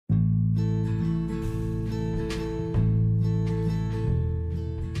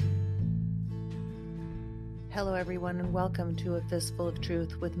Hello, everyone, and welcome to A Fistful of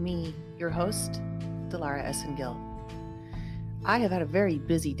Truth with me, your host, Delara Essengill. I have had a very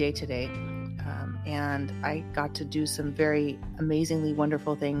busy day today, and I got to do some very amazingly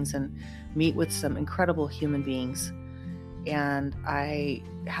wonderful things and meet with some incredible human beings. And I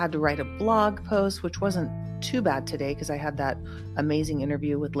had to write a blog post, which wasn't too bad today because I had that amazing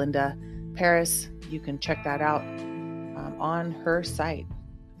interview with Linda Paris. You can check that out on her site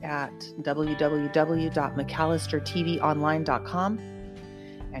at www.mcallistertvonline.com,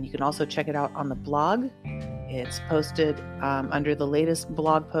 and you can also check it out on the blog. It's posted under the latest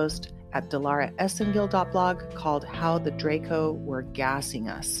blog post at delaraessengill.blog called How the Draco Were Gassing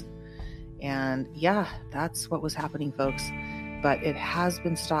Us. And yeah, that's what was happening, folks, but it has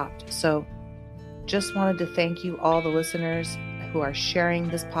been stopped. So just wanted to thank you, all the listeners who are sharing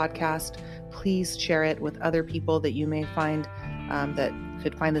this podcast. Please share it with other people that you may find that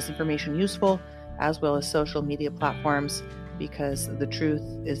could find this information useful, as well as social media platforms, because the truth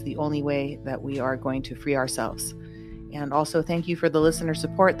is the only way that we are going to free ourselves. And also thank you for the listener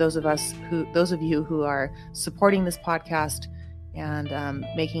support. Those of you who are supporting this podcast and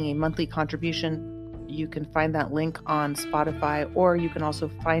making a monthly contribution, you can find that link on Spotify, or you can also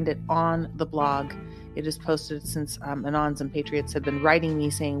find it on the blog. It is posted since Anons and Patriots have been writing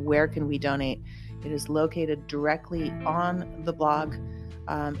me saying, where can we donate? It is located directly on the blog.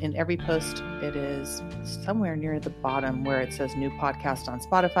 In every post, it is somewhere near the bottom where it says new podcast on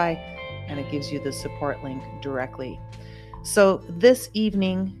Spotify, and it gives you the support link directly. So this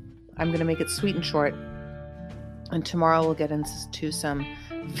evening, I'm going to make it sweet and short, and tomorrow we'll get into some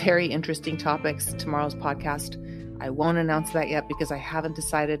very interesting topics. Tomorrow's podcast, I won't announce that yet because I haven't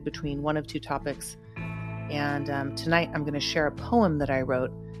decided between one of two topics. And tonight I'm going to share a poem that I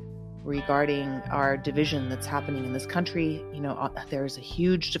wrote regarding our division that's happening in this country. You know, there's a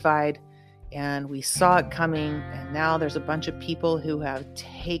huge divide, and we saw it coming, and now there's a bunch of people who have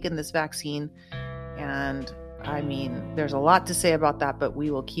taken this vaccine, and I mean, there's a lot to say about that, but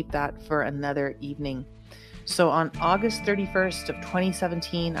we will keep that for another evening. So on August 31st of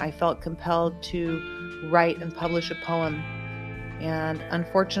 2017, I felt compelled to write and publish a poem, and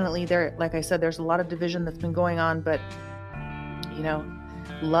unfortunately, like I said, there's a lot of division that's been going on, but you know,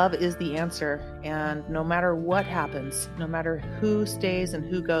 love is the answer. And no matter what happens, no matter who stays and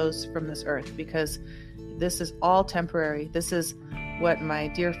who goes from this earth, because this is all temporary. This is what my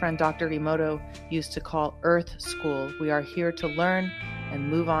dear friend Dr. Emoto used to call Earth School. We are here to learn and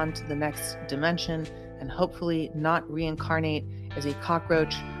move on to the next dimension, and hopefully not reincarnate as a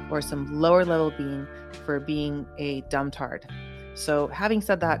cockroach or some lower level being for being a dumbtard. So having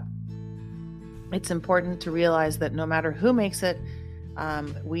said that, it's important to realize that no matter who makes it,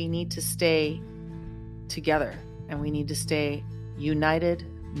 we need to stay together, and we need to stay united,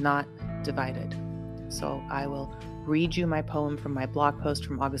 not divided. So I will read you my poem from my blog post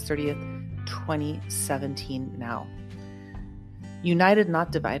from August 30th, 2017 now. United,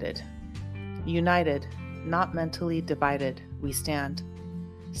 not divided. United, not mentally divided, we stand.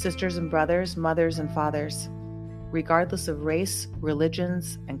 Sisters and brothers, mothers and fathers, regardless of race,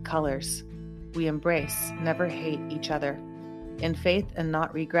 religions, and colors, we embrace, never hate each other. In faith and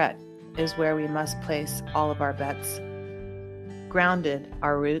not regret is where we must place all of our bets. Grounded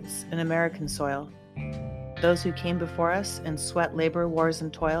our roots in American soil. Those who came before us in sweat, labor, wars,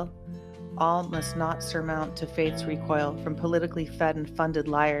 and toil, all must not surmount to fate's recoil from politically fed and funded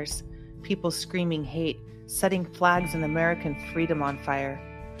liars, people screaming hate, setting flags in American freedom on fire,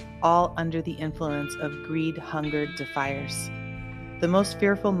 all under the influence of greed-hungered defiers. The most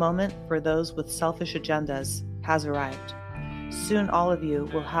fearful moment for those with selfish agendas has arrived. Soon all of you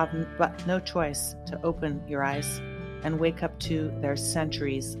will have but no choice to open your eyes and wake up to their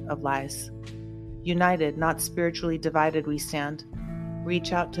centuries of lies. United, not spiritually divided, we stand.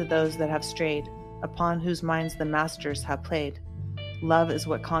 Reach out to those that have strayed, upon whose minds the masters have played. Love is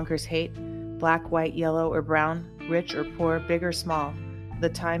what conquers hate, black, white, yellow, or brown, rich or poor, big or small. The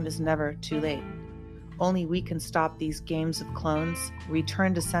time is never too late. Only we can stop these games of clones,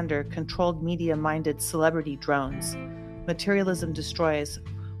 return to sender controlled media-minded celebrity drones. Materialism destroys,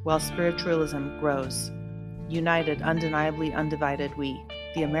 while spiritualism grows. United, undeniably undivided, we,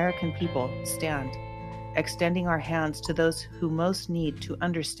 the American people, stand, extending our hands to those who most need to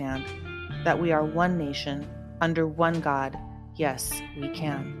understand that we are one nation, under one God. Yes, we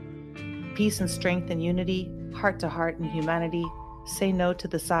can. Peace and strength and unity, heart to heart in humanity. Say no to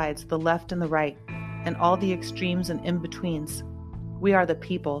the sides, the left and the right, and all the extremes and in-betweens. We are the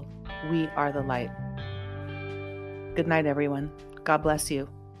people. We are the light. Good night, everyone. God bless you.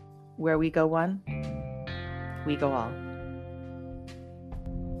 Where we go one, we go all.